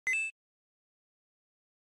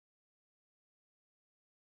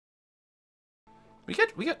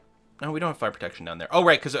We get. No, we don't have fire protection down there. Oh,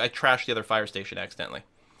 right, because I trashed the other fire station accidentally.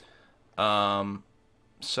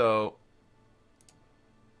 So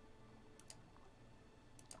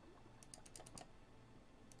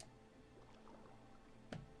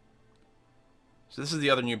this is the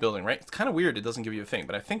other new building, right? It's kind of weird it doesn't give you a thing,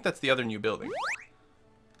 but I think that's the other new building.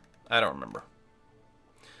 I don't remember.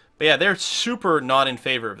 But yeah, they're super not in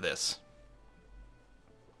favor of this.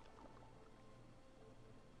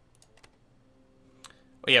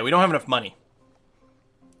 Oh yeah, we don't have enough money.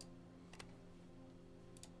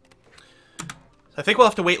 I think we'll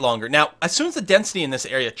have to wait longer. Now, as soon as the density in this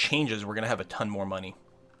area changes, we're going to have a ton more money.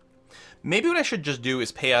 Maybe what I should just do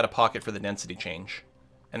is pay out of pocket for the density change.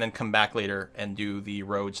 And then come back later and do the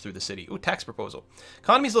roads through the city. Ooh, tax proposal.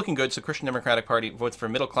 Economy's looking good, so Christian Democratic Party votes for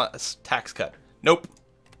middle class tax cut. Nope.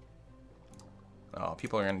 Oh,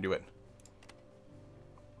 people are going to do it.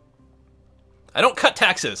 I don't cut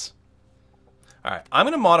taxes. Alright, I'm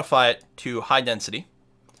going to modify it to high density.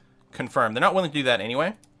 Confirm. They're not willing to do that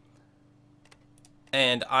anyway.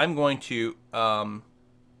 And I'm going to, oh,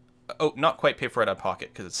 not quite pay for it out of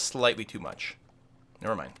pocket, because it's slightly too much.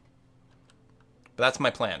 Never mind. But that's my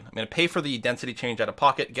plan. I'm going to pay for the density change out of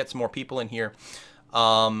pocket, get some more people in here,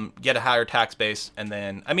 get a higher tax base, and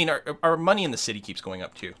then, I mean, our money in the city keeps going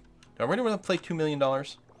up, too. Do I really want to play $2 million?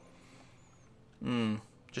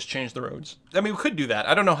 Just change the roads. I mean, we could do that.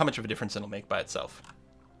 I don't know how much of a difference it'll make by itself.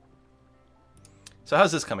 So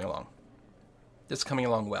how's this coming along? This is coming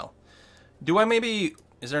along well. Do I maybe...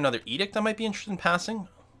 Is there another edict I might be interested in passing?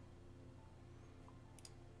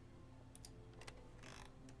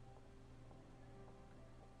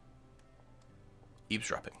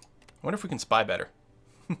 Eavesdropping. I wonder if we can spy better.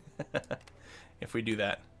 If we do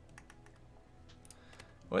that.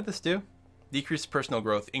 What would this do? Decreases personal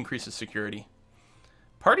growth, increases security.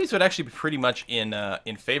 Parties would actually be pretty much in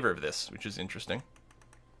favor of this, which is interesting.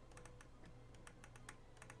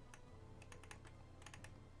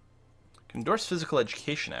 Can endorse physical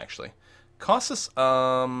education, actually. Costs us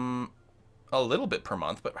a little bit per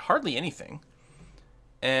month, but hardly anything.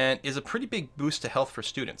 And is a pretty big boost to health for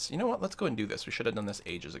students. You know what? Let's go and do this. We should have done this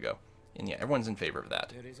ages ago. And yeah, everyone's in favor of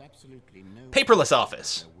that. There is absolutely no paperless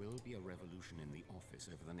office. There will be a revolution in the office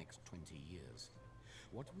over the next 20 years.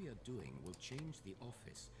 What we are doing will change the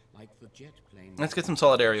office like the jet plane. Let's get some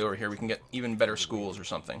solidarity over here. We can get even better schools or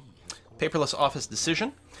something. Paperless office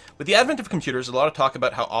decision. With the advent of computers, a lot of talk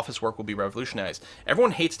about how office work will be revolutionized.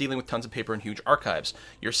 Everyone hates dealing with tons of paper and huge archives.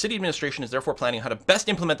 Your city administration is therefore planning how to best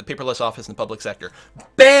implement the paperless office in the public sector.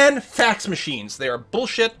 Ban fax machines. They are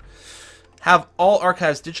bullshit. Have all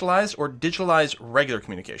archives digitalized or digitalize regular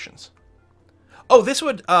communications. Oh, this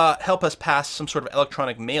would help us pass some sort of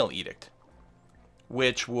electronic mail edict,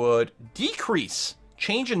 which would decrease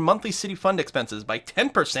change in monthly city fund expenses by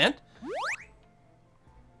 10%.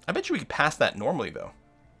 I bet you we could pass that normally, though.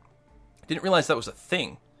 Didn't realize that was a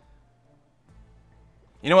thing.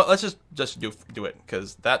 You know what? Let's just do it,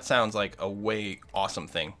 because that sounds like a way awesome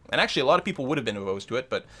thing. And actually, a lot of people would have been opposed to it,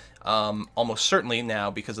 but almost certainly now,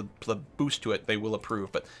 because of the boost to it, they will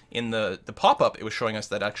approve. But in the pop-up, it was showing us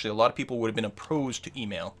that actually a lot of people would have been opposed to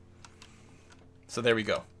email. So there we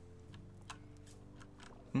go.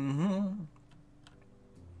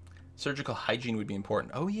 Surgical hygiene would be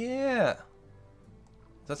important. Oh, yeah.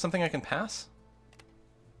 Is that something I can pass?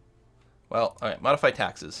 Well, all right. Modify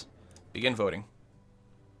taxes. Begin voting.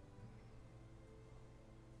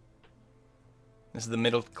 This is the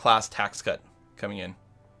middle class tax cut coming in.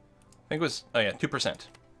 I think it was, oh yeah, 2%.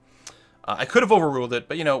 I could have overruled it,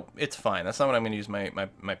 but you know, it's fine. That's not what I'm going to use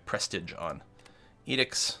my prestige on.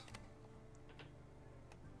 Edicts.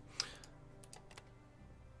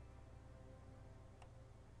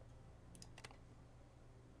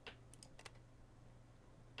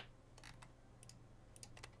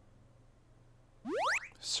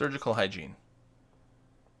 Surgical hygiene.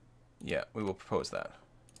 Yeah, we will propose that.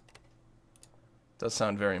 Does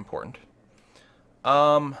sound very important.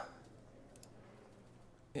 Communist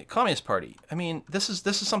Party. I mean, this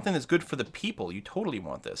is something that's good for the people. You totally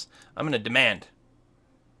want this. I'm going to demand.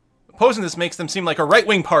 Opposing this makes them seem like a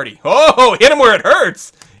right-wing party. Oh, hit them where it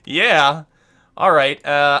hurts. Yeah. All right.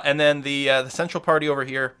 And then the Central Party over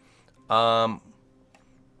here. I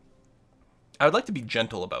would like to be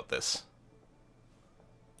gentle about this.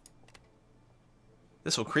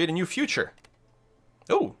 This will create a new future.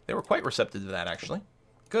 Oh, they were quite receptive to that, actually.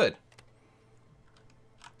 Good.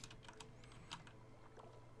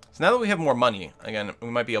 So now that we have more money, again, we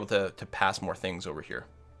might be able to pass more things over here.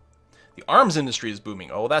 The arms industry is booming.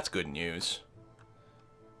 Oh, that's good news.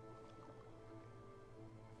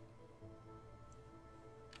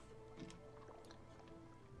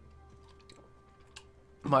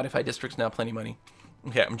 Modify districts now, plenty money.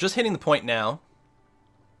 Okay, I'm just hitting the point now,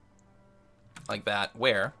 like that,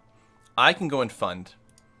 where I can go and fund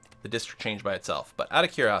the district change by itself. But out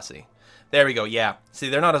of curiosity, there we go. Yeah, see,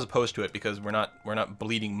 they're not as opposed to it because we're not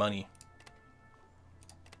bleeding money.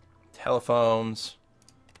 Telephones,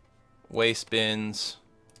 waste bins,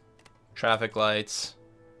 traffic lights,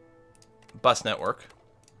 bus network,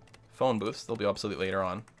 phone booths. They'll be obsolete later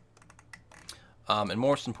on. And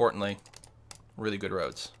most importantly, really good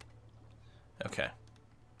roads. Okay.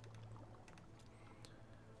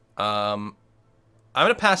 I'm going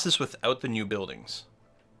to pass this without the new buildings.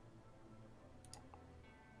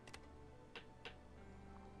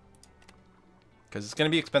 Because it's going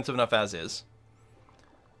to be expensive enough as is.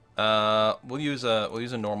 We'll use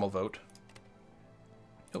a normal vote.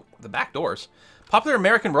 Oh, the Back Doors. Popular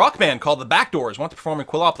American rock band called the Back Doors want to perform in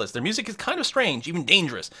Quillopolis. Their music is kind of strange, even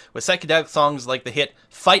dangerous, with psychedelic songs like the hit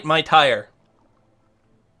 "Fight My Tire."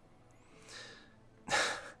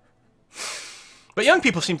 But young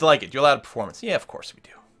people seem to like it. You're allowed a performance. Yeah, of course we do.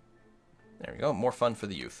 There we go. More fun for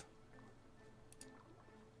the youth.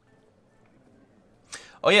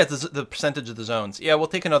 Oh, yeah, the percentage of the zones. Yeah, we'll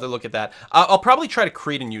take another look at that. I'll probably try to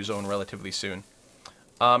create a new zone relatively soon.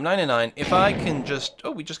 9 If I can just...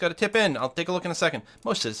 Oh, we just got a tip in. I'll take a look in a second.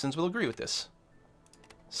 Most citizens will agree with this.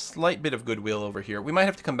 Slight bit of goodwill over here. We might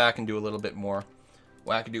have to come back and do a little bit more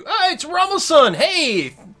wackadoo. Ah, it's Rommel's son! Hey!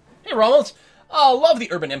 Hey, Rommel's! Love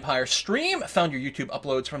the Urban Empire stream. Found your YouTube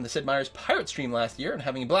uploads from the Sid Meier's Pirate stream last year and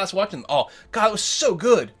having a blast watching them. Oh, God, it was so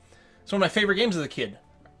good. It's one of my favorite games as a kid.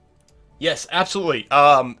 Yes, absolutely.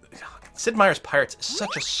 Sid Meier's Pirates is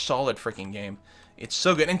such a solid freaking game. It's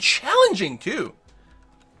so good and challenging too.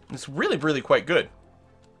 It's really, really quite good.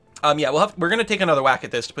 Yeah, we're gonna take another whack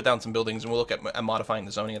at this to put down some buildings, and we'll look at modifying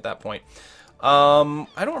the zoning at that point. I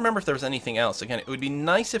don't remember if there was anything else. Again, it would be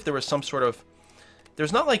nice if there was some sort of.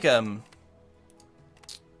 There's not like a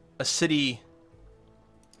city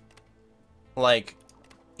like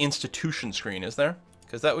institution screen, is there?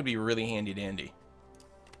 Because that would be really handy dandy.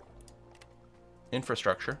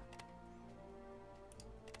 Infrastructure.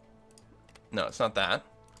 No, it's not that.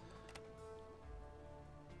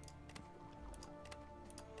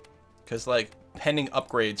 Because, like, pending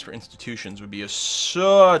upgrades for institutions would be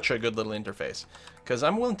such a good little interface. Because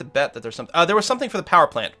I'm willing to bet that there's something... there was something for the power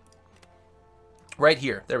plant. Right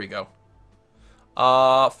here. There we go.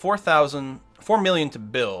 4 million to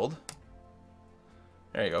build.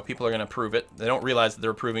 There you go. People are going to approve it. They don't realize that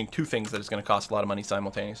they're approving two things that is going to cost a lot of money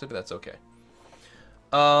simultaneously, but that's okay.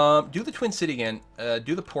 Do the Twin City again.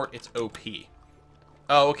 Do the port. It's OP.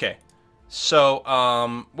 Oh, okay.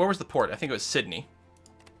 So, where was the port? I think it was Sydney.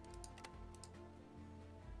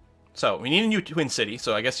 So, we need a new Twin City,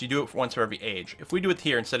 so I guess you do it once for every age. If we do it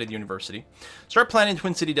here instead of the university, start planning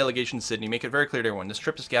Twin City delegation to Sydney. Make it very clear to everyone. This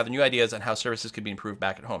trip is to gather new ideas on how services could be improved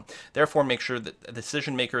back at home. Therefore, make sure that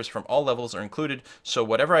decision makers from all levels are included, so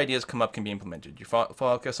whatever ideas come up can be implemented. You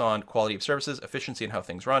focus on quality of services, efficiency and how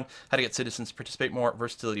things run, how to get citizens to participate more,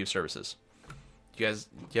 versatility of services. Do you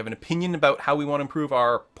have an opinion about how we want to improve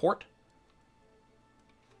our port?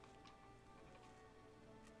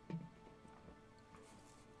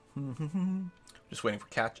 Just waiting for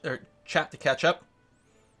chat to catch up.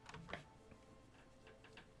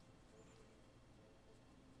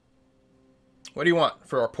 What do you want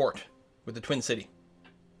for our port with the Twin City?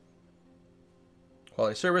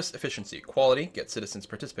 Quality service, efficiency. Quality, get citizens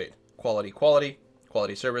participate. Quality, quality,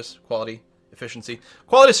 quality service, quality, efficiency.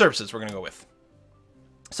 Quality services we're going to go with.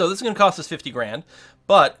 So this is going to cost us 50 grand,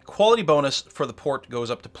 but quality bonus for the port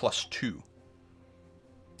goes up to +2.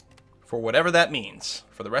 For whatever that means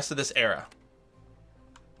for the rest of this era.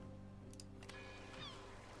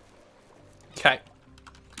 Okay.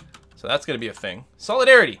 So that's going to be a thing.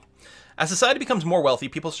 Solidarity. As society becomes more wealthy,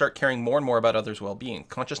 people start caring more and more about others' well-being.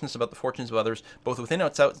 Consciousness about the fortunes of others, both within and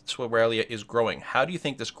outside Australia, is growing. How do you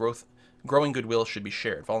think this growing goodwill should be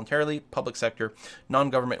shared? Voluntarily, public sector,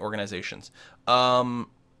 non-government organizations. One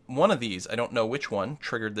of these, I don't know which one,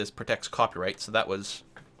 triggered this protects copyright, so that was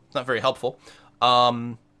not very helpful.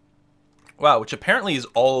 Wow, which apparently is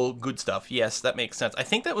all good stuff. Yes, that makes sense. I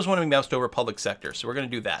think that was when we moused over public sector, so we're going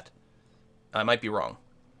to do that. I might be wrong.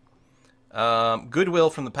 Goodwill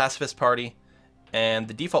from the Pacifist Party, and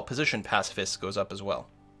the default position pacifist goes up as well.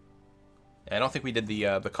 I don't think we did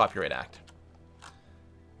the Copyright Act.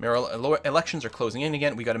 Mayoral elections are closing in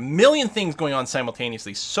again. We got a million things going on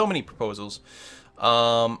simultaneously. So many proposals.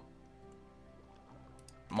 Modify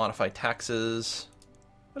taxes.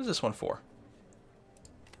 What is this one for?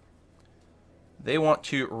 They want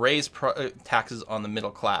to raise taxes on the middle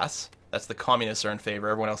class. That's the communists are in favor.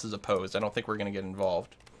 Everyone else is opposed. I don't think we're going to get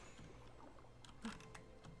involved.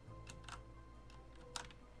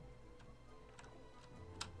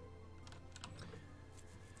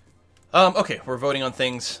 Okay, we're voting on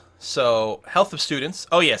things. So, health of students.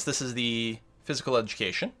 Oh, yes, this is the physical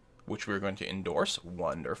education, which we're going to endorse.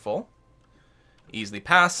 Wonderful. Easily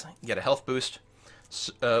pass. Get a health boost.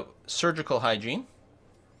 Surgical hygiene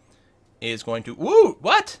is going to... Woo!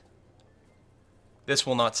 What? This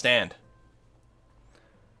will not stand.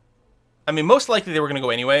 I mean, most likely they were going to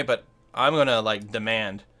go anyway, but I'm going to, like,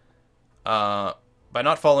 demand. By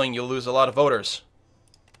not following, you'll lose a lot of voters.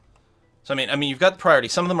 So, I mean, you've got the priority.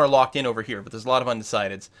 Some of them are locked in over here, but there's a lot of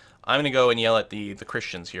undecideds. I'm going to go and yell at the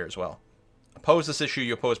Christians here as well. Oppose this issue,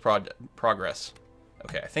 you oppose progress.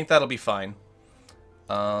 Okay, I think that'll be fine.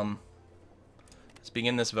 Let's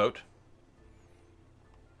begin this vote.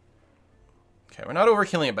 Okay, we're not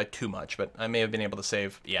overkilling it by too much, but I may have been able to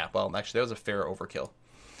save... Yeah, well, actually, that was a fair overkill.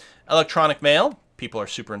 Electronic mail. People are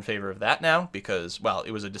super in favor of that now because, well,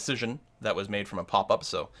 it was a decision that was made from a pop-up,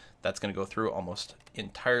 so that's going to go through almost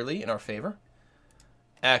entirely in our favor.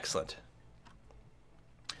 Excellent.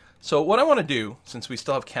 So what I want to do, since we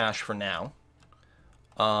still have cash for now,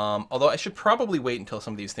 although I should probably wait until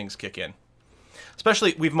some of these things kick in.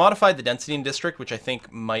 Especially, we've modified the density in district, which I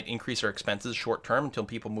think might increase our expenses short term until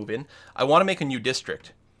people move in. I want to make a new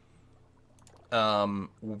district. But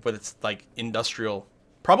it's like industrial,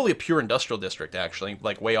 probably a pure industrial district, actually,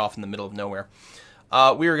 like way off in the middle of nowhere.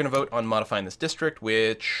 We are going to vote on modifying this district,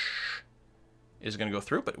 which is going to go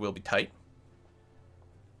through, but it will be tight.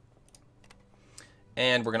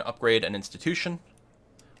 And we're going to upgrade an institution,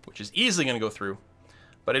 which is easily going to go through,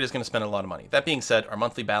 but it is going to spend a lot of money. That being said, our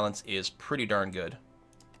monthly balance is pretty darn good.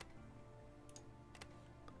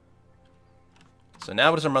 So now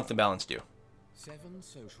what does our monthly balance do? 7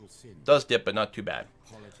 social sins. Does dip, but not too bad.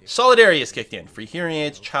 Solidarity is kicked in. Free hearing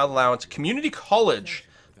aids, child allowance, community college.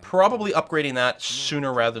 Probably upgrading that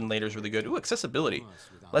sooner rather than later is really good. Ooh, accessibility.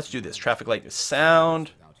 Let's do this. Traffic light with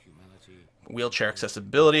sound. Wheelchair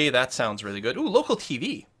accessibility. That sounds really good. Ooh, local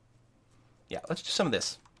TV. Yeah, let's do some of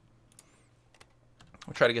this.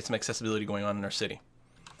 We'll try to get some accessibility going on in our city.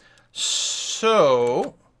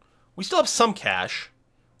 So, we still have some cash.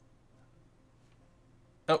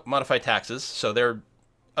 Oh, modify taxes. So they're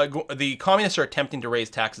the communists are attempting to raise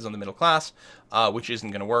taxes on the middle class, which isn't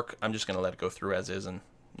going to work. I'm just going to let it go through as is and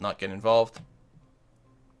not get involved.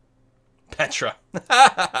 Petra.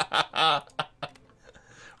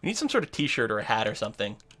 We need some sort of t-shirt or a hat or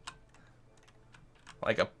something.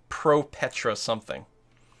 Like a pro-Petra something.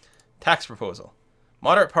 Tax proposal.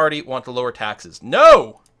 Moderate party want to lower taxes.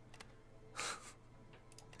 No!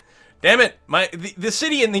 Damn it. The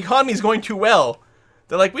city and the economy is going too well.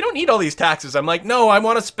 They're like, we don't need all these taxes. I'm like, no, I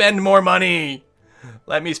want to spend more money.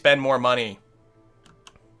 Let me spend more money.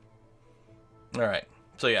 All right.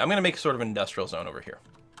 So yeah, I'm going to make sort of an industrial zone over here.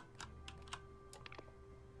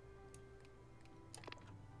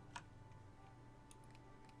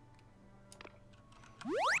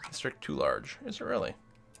 District too large. Is it really?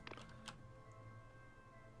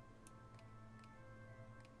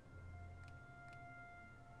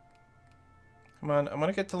 Come on, I want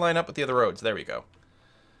to get to line up with the other roads. There we go.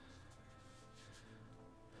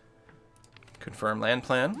 Confirm land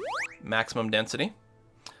plan. Maximum density.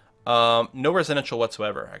 No residential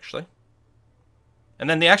whatsoever, actually. And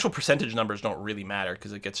then the actual percentage numbers don't really matter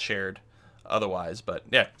because it gets shared otherwise. But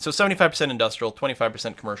yeah, so 75% industrial,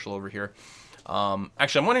 25% commercial over here.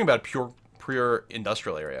 Actually, I'm wondering about a pure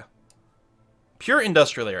industrial area. Pure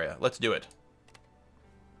industrial area. Let's do it.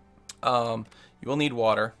 You will need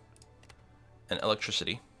water and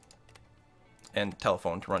electricity and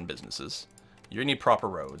telephone to run businesses. You're going to need proper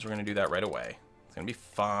roads. We're going to do that right away. It's going to be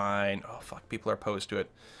fine. Oh, fuck. People are opposed to it.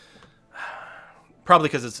 Probably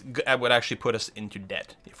because it would actually put us into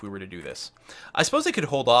debt if we were to do this. I suppose they could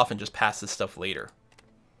hold off and just pass this stuff later.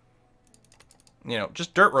 You know,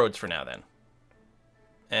 just dirt roads for now then.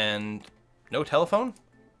 And no telephone?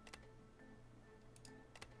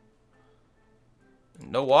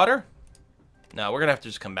 No water? No, we're going to have to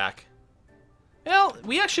just come back. Well,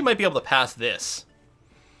 we actually might be able to pass this.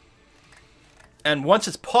 And once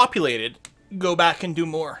it's populated, go back and do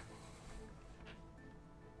more.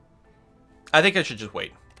 I think I should just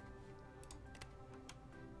wait.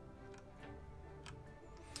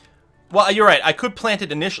 Well, you're right. I could plant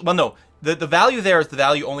it initially. Well, no. The value there is the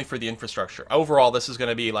value only for the infrastructure. Overall, this is going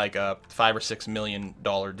to be like a $5 or $6 million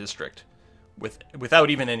district without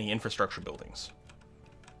even any infrastructure buildings.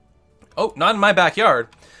 Oh, not in my backyard.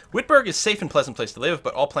 Whitburg is a safe and pleasant place to live,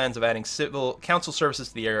 but all plans of adding civil council services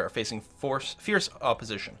to the area are facing fierce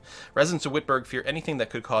opposition. Residents of Whitburg fear anything that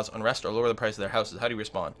could cause unrest or lower the price of their houses. How do you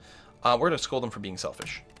respond? We're going to scold them for being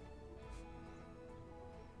selfish.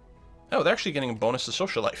 Oh, they're actually getting a bonus to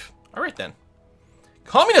social life. All right, then.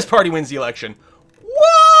 Communist Party wins the election.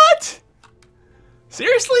 What?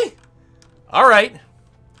 Seriously? All right.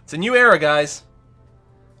 It's a new era, guys.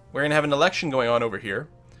 We're going to have an election going on over here.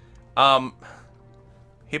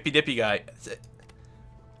 Hippy dippy guy.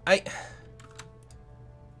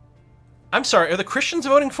 I'm sorry, are the Christians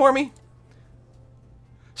voting for me?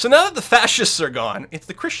 So now that the fascists are gone, it's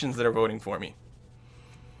the Christians that are voting for me.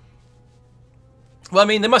 Well, I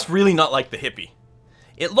mean, they must really not like the hippie.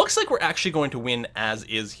 It looks like we're actually going to win as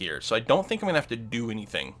is here, so I don't think I'm going to have to do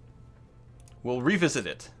anything. We'll revisit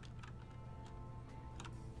it.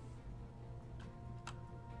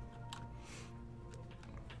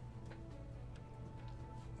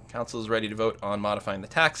 Council is ready to vote on modifying the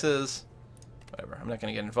taxes. Whatever, I'm not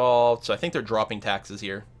going to get involved. So I think they're dropping taxes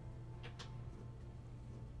here.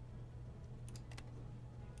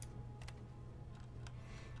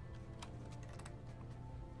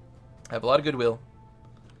 I have a lot of goodwill.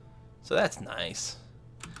 So that's nice.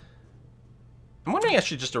 I'm wondering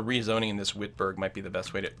actually just a rezoning in this Whitburg might be the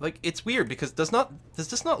best way to... Like, it's weird because does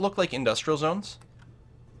this not look like industrial zones?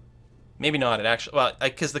 Maybe not. It actually... Well,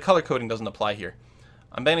 because the color coding doesn't apply here.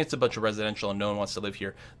 I'm betting it's a bunch of residential and no one wants to live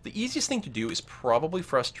here. The easiest thing to do is probably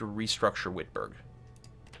for us to restructure Whitburg.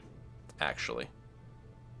 Actually.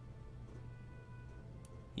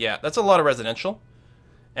 Yeah, that's a lot of residential.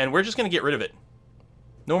 And we're just going to get rid of it.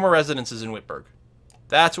 No more residences in Whitburg.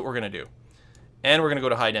 That's what we're going to do. And we're going to go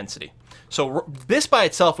to high density. So this by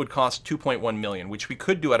itself would cost 2.1 million, which we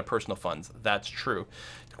could do out of personal funds. That's true.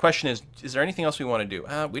 The question is there anything else we want to do?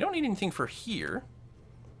 We don't need anything for here.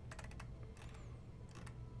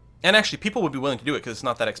 And actually, people would be willing to do it because it's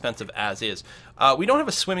not that expensive as is. We don't have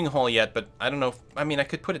a swimming hall yet, but I don't know if... I mean, I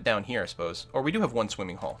could put it down here, I suppose. Or we do have one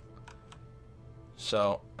swimming hall.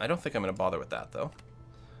 So, I don't think I'm going to bother with that, though.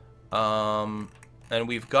 And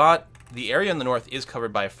we've got... The area in the north is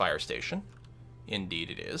covered by a fire station.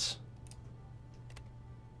 Indeed it is.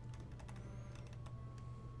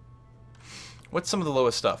 What's some of the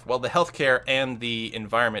lowest stuff? Well, the healthcare and the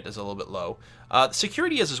environment is a little bit low.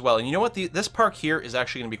 Security is as well. And you know what? This park here is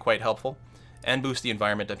actually going to be quite helpful. And boost the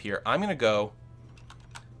environment up here. I'm going to go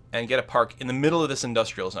and get a park in the middle of this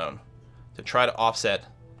industrial zone. To try to offset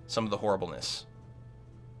some of the horribleness.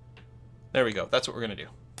 There we go. That's what we're going to do.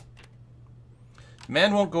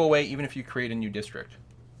 Demand won't go away even if you create a new district.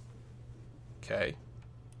 Okay.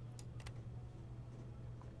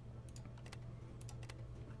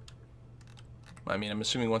 I mean, I'm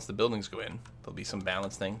assuming once the buildings go in, there'll be some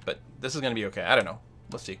balance thing. But this is going to be okay. I don't know.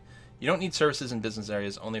 Let's see. You don't need services in business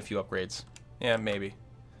areas. Only a few upgrades. Yeah, maybe.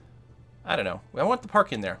 I don't know. I want the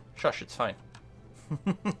park in there. Shush, it's fine.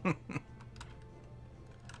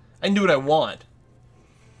 I knew what I want.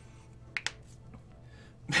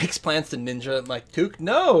 Makes plans to ninja like Took?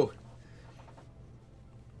 No!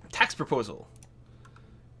 Tax proposal.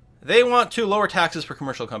 They want to lower taxes for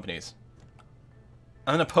commercial companies.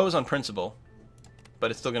 I'm going to oppose on principle,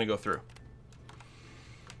 but it's still going to go through.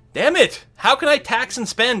 Damn it! How can I tax and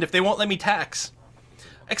spend if they won't let me tax?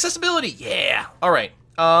 Accessibility! Yeah! Alright.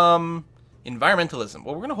 Environmentalism.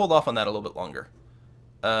 Well, we're going to hold off on that a little bit longer.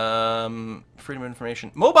 Freedom of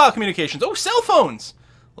information. Mobile communications! Oh, cell phones!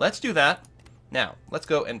 Let's do that. Now, let's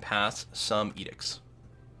go and pass some edicts.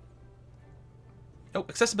 Oh,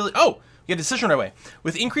 accessibility. Oh, we get a decision right away.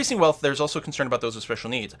 With increasing wealth, there's also concern about those with special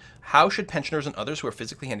needs. How should pensioners and others who are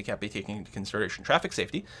physically handicapped be taken into consideration? Traffic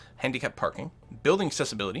safety, handicap parking, building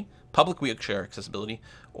accessibility, public wheelchair accessibility,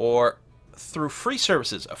 or through free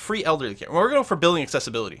services, a free elderly care. Well, we're going to go for building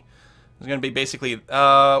accessibility. It's going to be basically,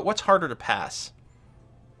 what's harder to pass?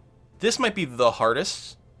 This might be the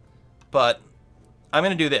hardest, but I'm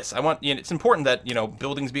going to do this. I want, it's important that,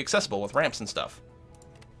 buildings be accessible with ramps and stuff.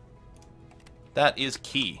 That is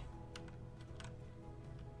key.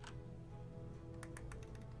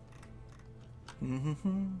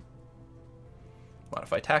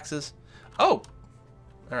 Modify taxes. Oh!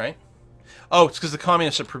 Alright. Oh, it's because the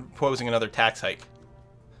communists are proposing another tax hike.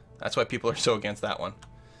 That's why people are so against that one.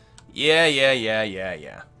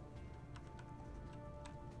 Yeah.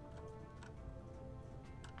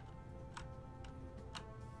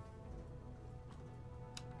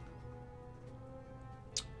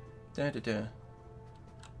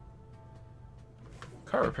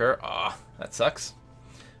 Car repair. Ah, that sucks.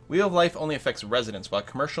 Wheel of Life only affects residents, while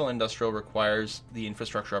commercial and industrial requires the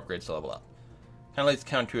infrastructure upgrades to level up. Kind of like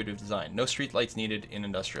counterintuitive design. No street lights needed in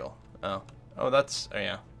industrial. Oh, that's... Oh,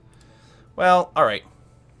 yeah. Well, alright.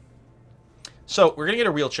 So, we're going to get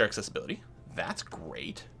a wheelchair accessibility. That's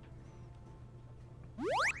great.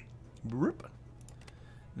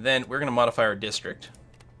 Then, we're going to modify our district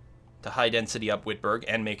to high density up Whitburg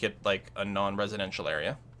and make it like a non-residential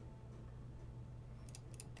area.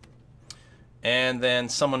 And then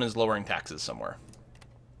someone is lowering taxes somewhere.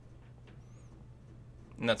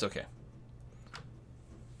 And that's okay.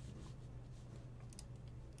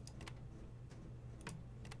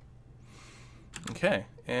 Okay,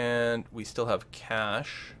 and we still have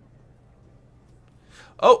cash.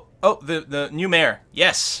 Oh, the new mayor.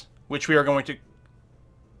 Yes, which we are going to...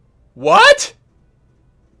 What?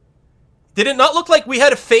 Did it not look like we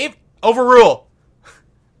had a Overrule.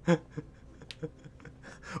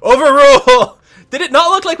 Overrule! Did it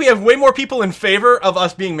not look like we have way more people in favor of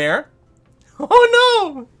us being mayor?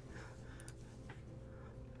 Oh no!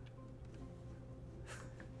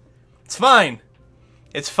 It's fine.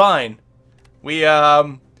 It's fine. We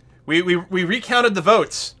recounted the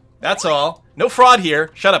votes. That's all. No fraud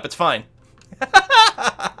here. Shut up, it's fine.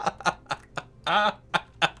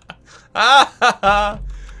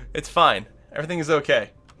 It's fine. Everything is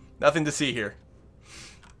okay. Nothing to see here.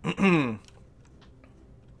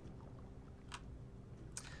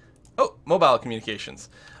 Oh, mobile communications.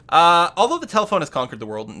 Although the telephone has conquered the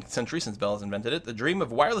world in centuries since Bell has invented it, the dream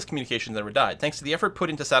of wireless communications never died. Thanks to the effort put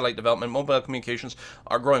into satellite development, mobile communications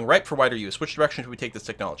are growing ripe for wider use. Which direction should we take this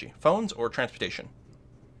technology? Phones or transportation?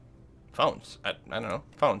 Phones. I don't know.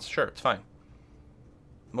 Phones. Sure, it's fine.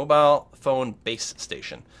 Mobile phone base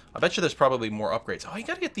station. I bet you there's probably more upgrades. Oh, you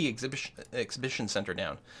gotta get the exhibition center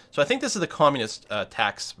down. So I think this is the communist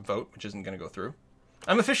tax vote, which isn't gonna go through.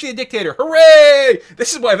 I'm officially a dictator. Hooray!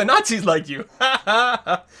 This is why the Nazis liked you.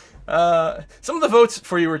 Some of the votes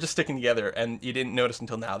for you were just sticking together, and you didn't notice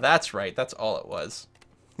until now. That's right. That's all it was.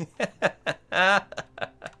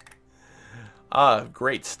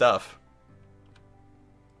 Great stuff.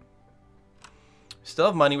 Still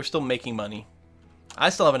have money. We're still making money. I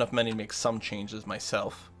still have enough money to make some changes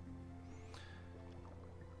myself.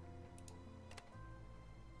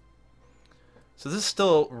 So this is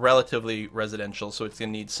still relatively residential, so it's going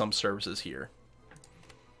to need some services here.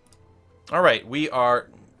 All right, we are...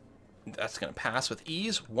 That's going to pass with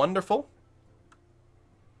ease. Wonderful.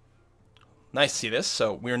 Nice to see this.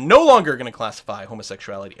 So we're no longer going to classify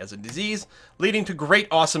homosexuality as a disease, leading to great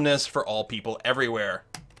awesomeness for all people everywhere.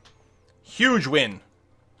 Huge win.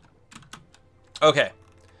 Okay.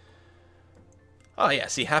 Oh, yeah,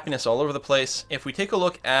 see, happiness all over the place. If we take a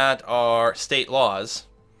look at our state laws...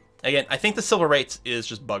 Again, I think the civil rights is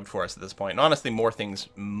just bugged for us at this point. And honestly, more things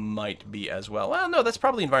might be as well. Well, no, that's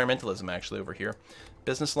probably environmentalism, actually, over here.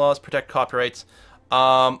 Business laws, protect copyrights.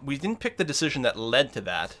 We didn't pick the decision that led to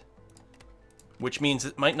that, which means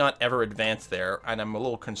it might not ever advance there, and I'm a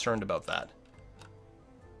little concerned about that.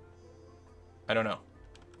 I don't know.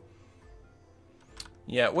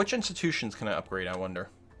 Yeah, which institutions can I upgrade, I wonder?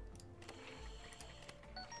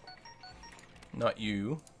 Not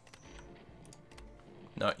you.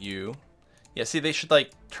 Not you. Yeah, see, they should,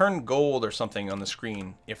 like, turn gold or something on the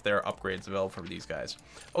screen if there are upgrades available for these guys.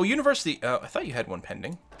 Oh, university. I thought you had one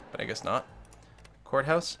pending, but I guess not.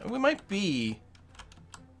 Courthouse. We might be...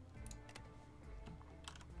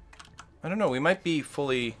 I don't know. We might be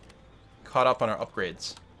fully caught up on our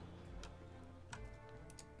upgrades.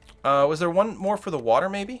 Was there one more for the water,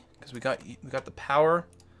 maybe? Because we got the power.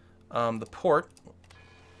 The port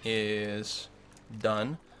is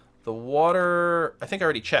done. The water, I think I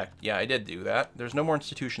already checked. Yeah, I did do that. There's no more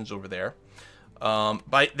institutions over there.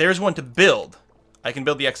 But there's one to build. I can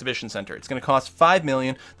build the exhibition center. It's going to cost $5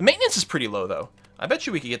 million. The maintenance is pretty low, though. I bet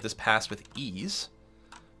you we could get this passed with ease.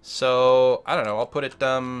 So, I don't know. I'll put it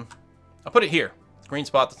here. Green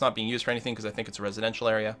spot that's not being used for anything because I think it's a residential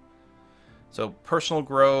area. So, personal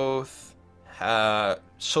growth,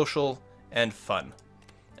 social, and fun.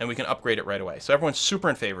 And we can upgrade it right away. So, everyone's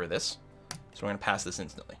super in favor of this. So, we're going to pass this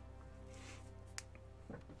instantly.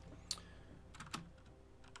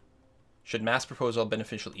 Should mass propose all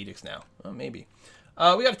beneficial edicts now? Oh, maybe.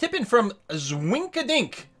 We got a tip in from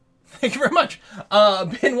Zwinkadink. Thank you very much.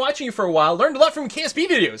 Been watching you for a while. Learned a lot from KSP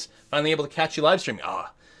videos. Finally able to catch you live streaming.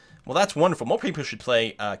 Well, that's wonderful. More people should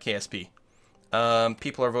play KSP.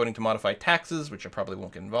 People are voting to modify taxes, which I probably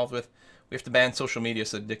won't get involved with. We have to ban social media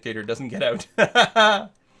so the dictator doesn't get out.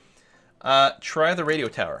 Try the radio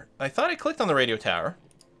tower. I thought I clicked on the radio tower.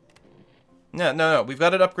 No. We've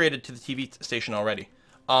got it upgraded to the TV station already.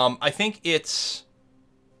 I think it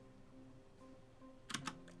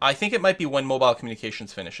might be when mobile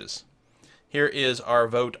communications finishes. Here is our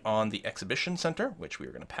vote on the exhibition center, which we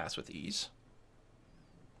are going to pass with ease.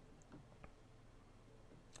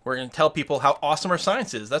 We're going to tell people how awesome our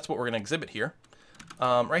science is. That's what we're going to exhibit here.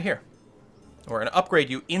 Right here. We're going to upgrade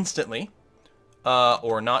you instantly,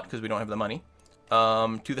 or not because we don't have the money,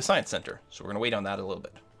 to the science center. So we're going to wait on that a little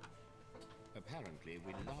bit. Apparently,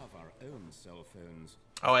 we love our own cell phones.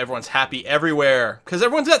 Oh, everyone's happy everywhere because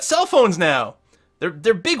everyone's got cell phones now. They're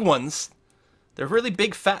big ones. They're really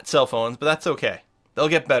big, fat cell phones, but that's okay. They'll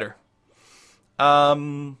get better.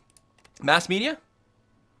 Mass media?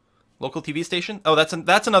 Local TV station? Oh, that's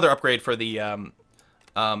another upgrade for the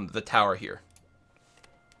tower here.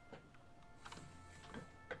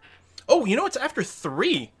 Oh, you know, it's after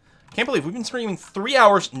 3. Can't believe we've been streaming 3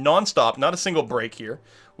 hours nonstop, not a single break here,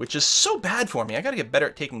 which is so bad for me. I gotta get better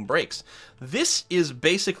at taking breaks. This is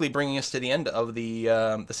basically bringing us to the end of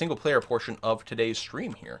the single-player portion of today's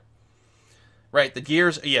stream here. Right, the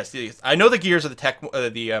gears. Yes, I know the gears are the tech,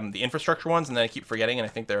 the infrastructure ones, and then I keep forgetting, and I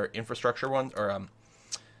think they're infrastructure ones or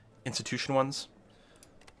institution ones.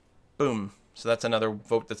 Boom. So that's another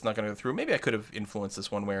vote that's not going to go through. Maybe I could have influenced this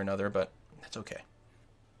one way or another, but that's okay.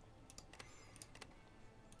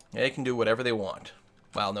 They can do whatever they want.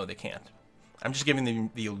 Well, no, they can't. I'm just giving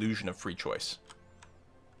them the illusion of free choice.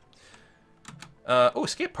 Oh,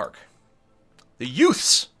 skate park. The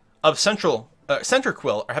youths of Center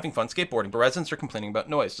Quill are having fun skateboarding, but residents are complaining about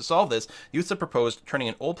noise. To solve this, youths have proposed turning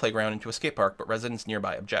an old playground into a skate park, but residents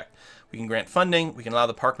nearby object. We can grant funding. We can allow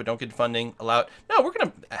the park, but don't get funding. No, we're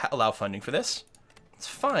going to allow funding for this. It's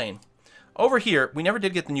fine. Over here, we never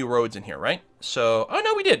did get the new roads in here, right? So, oh,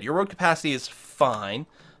 no, we did. Your road capacity is fine.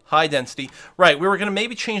 High density. Right, we were going to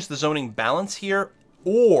maybe change the zoning balance here,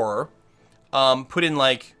 or put in,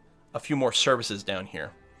 like, a few more services down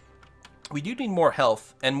here. We do need more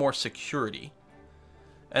health and more security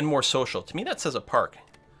and more social. To me, that says a park.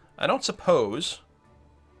 I don't suppose.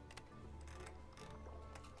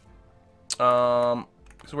 So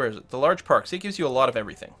where is it? The large park. See, it gives you a lot of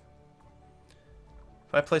everything.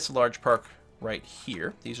 If I place a large park right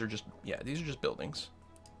here, these are just buildings.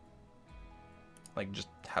 Like just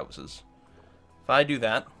houses. If I do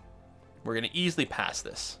that, we're going to easily pass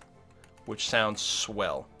this, which sounds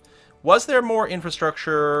swell. Was there more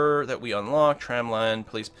infrastructure that we unlocked? Tramline,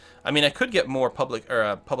 police. I mean, I could get more public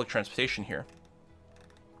transportation here.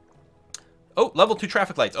 Oh, level 2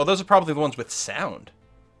 traffic lights. Oh, those are probably the ones with sound.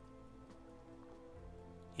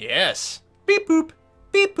 Yes. Beep boop.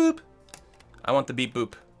 Beep boop. I want the beep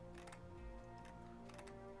boop.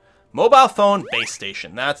 Mobile phone base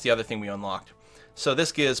station. That's the other thing we unlocked. So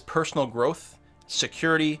this gives personal growth,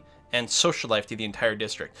 security, and social life to the entire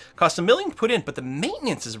district. Costs $1 million to put in, but the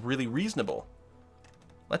maintenance is really reasonable.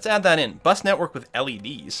 Let's add that in. Bus network with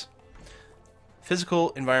LEDs.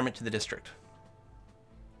 Physical environment to the district.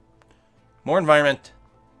 More environment,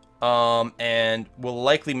 and we'll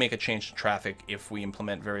likely make a change to traffic if we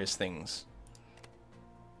implement various things.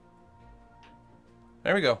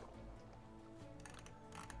 There we go.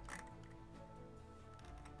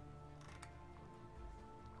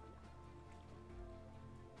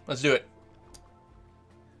 Let's do it.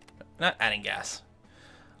 Not adding gas.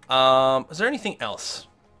 Is there anything else?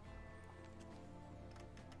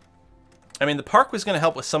 I mean, the park was going to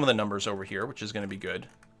help with some of the numbers over here, which is going to be good.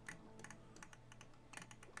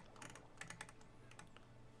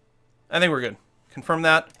 I think we're good. Confirm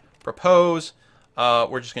that. Propose.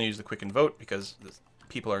 We're just going to use the quicken vote because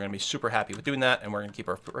people are going to be super happy with doing that, and we're going to keep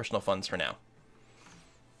our personal funds for now.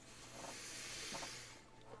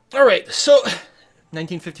 All right, so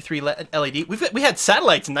 1953 LED. We had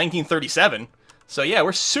satellites in 1937, so yeah,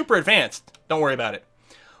 we're super advanced. Don't worry about it.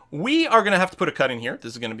 We are going to have to put a cut in here.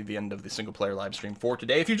 This is going to be the end of the single-player live stream for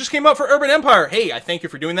today. If you just came up for Urban Empire, hey, I thank you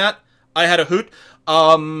for doing that. I had a hoot.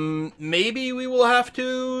 Maybe we will have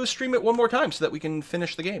to stream it one more time so that we can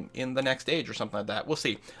finish the game in the next stage or something like that. We'll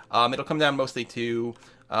see. It'll come down mostly to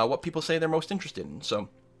what people say they're most interested in. So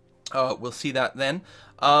we'll see that then.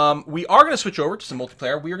 We are going to switch over to some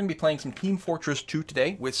multiplayer. We are going to be playing some Team Fortress 2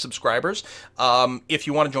 today with subscribers. If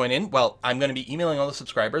you want to join in, well, I'm going to be emailing all the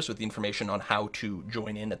subscribers with the information on how to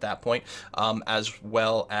join in at that point, as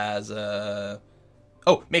well as...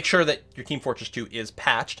 Oh, make sure that your Team Fortress 2 is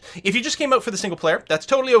patched. If you just came out for the single player, that's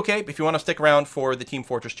totally okay. If you want to stick around for the Team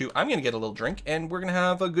Fortress 2, I'm going to get a little drink, and we're going to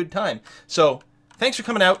have a good time. So, thanks for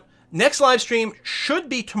coming out. Next live stream should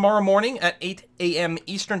be tomorrow morning at 8 a.m.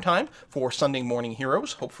 Eastern Time for Sunday Morning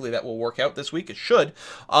Heroes. Hopefully that will work out this week. It should.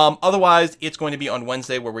 Otherwise, it's going to be on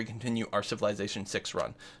Wednesday where we continue our Civilization 6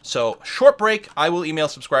 run. So, short break. I will email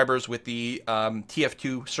subscribers with the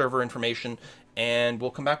TF2 server information, and we'll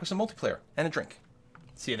come back with some multiplayer and a drink.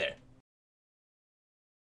 See you there.